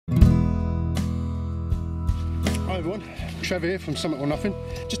Hi everyone, Trev here from Summit or Nothing.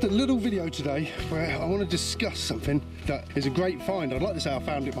 Just a little video today where I want to discuss something that is a great find. I'd like to say I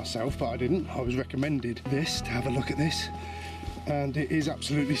found it myself, but I didn't. I was recommended this to have a look at this, and it is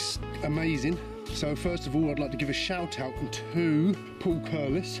absolutely amazing. So first of all, I'd like to give a shout out to Paul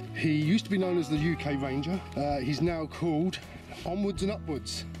Curless. He used to be known as the UK Ranger. He's now called Onwards and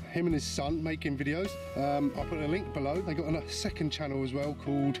Upwards. Him and his son making videos. I'll put a link below. They got a second channel as well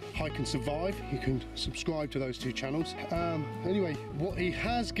called Hike and Survive. You can subscribe to those two channels. Anyway, what he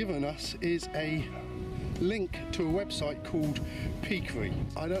has given us is a link to a website called Peakery.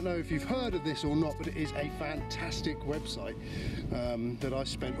 I don't know if you've heard of this or not, but it is a fantastic website that I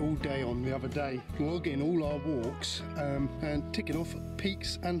spent all day on the other day, logging all our walks and ticking off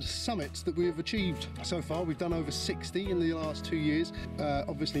peaks and summits that we have achieved so far. We've done over 60 in the last 2 years.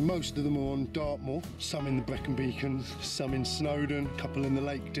 Obviously most of them are on Dartmoor, some in the Brecon Beacons, some in Snowdon, a couple in the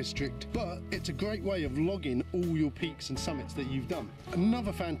Lake District, but it's a great way of logging all your peaks and summits that you've done.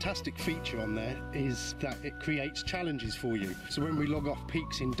 Another fantastic feature on there is that it creates challenges for you. So when we log off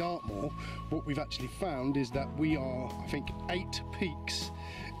peaks in Dartmoor, what we've actually found is that we are, I think, 8 peaks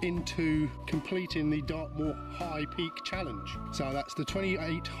into completing the Dartmoor High Peak Challenge. So that's the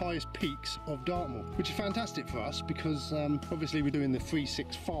 28 highest peaks of Dartmoor, which is fantastic for us because obviously we're doing the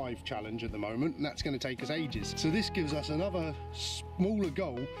 365 challenge at the moment, and that's going to take us ages. So this gives us another smaller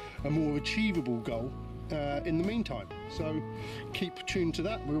goal, a more achievable goal in the meantime. So keep tuned to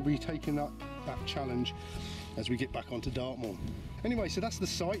that. We'll be taking up that challenge as we get back onto Dartmoor. Anyway, so that's the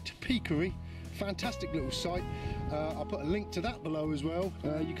site, Peakery. Fantastic little site. I'll put a link to that below as well.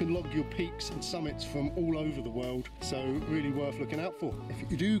 You can log your peaks and summits from all over the world, so really worth looking out for. If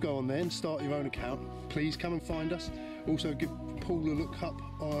you do go on there and start your own account, please come and find us. Also give Paul a look up,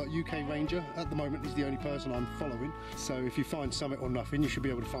 UK Ranger. At the moment he's the only person I'm following, so if you find Summit or Nothing, you should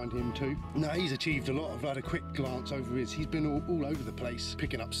be able to find him too. Now he's achieved a lot. I've had a quick glance over he's been all over the place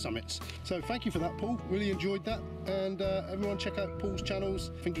picking up summits. So thank you for that, Paul, really enjoyed that. And everyone check out Paul's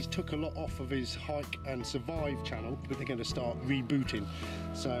channels. I think he's took a lot off of his Hike and Survive channel, but they're going to start rebooting,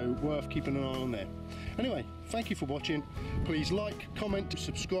 so worth keeping an eye on there. Anyway, thank you for watching. Please like, comment,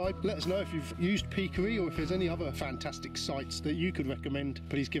 subscribe. Let us know if you've used Peakery or if there's any other fantastic sites that you could recommend.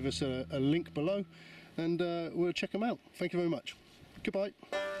 Please give us a link below and we'll check them out. Thank you very much. Goodbye.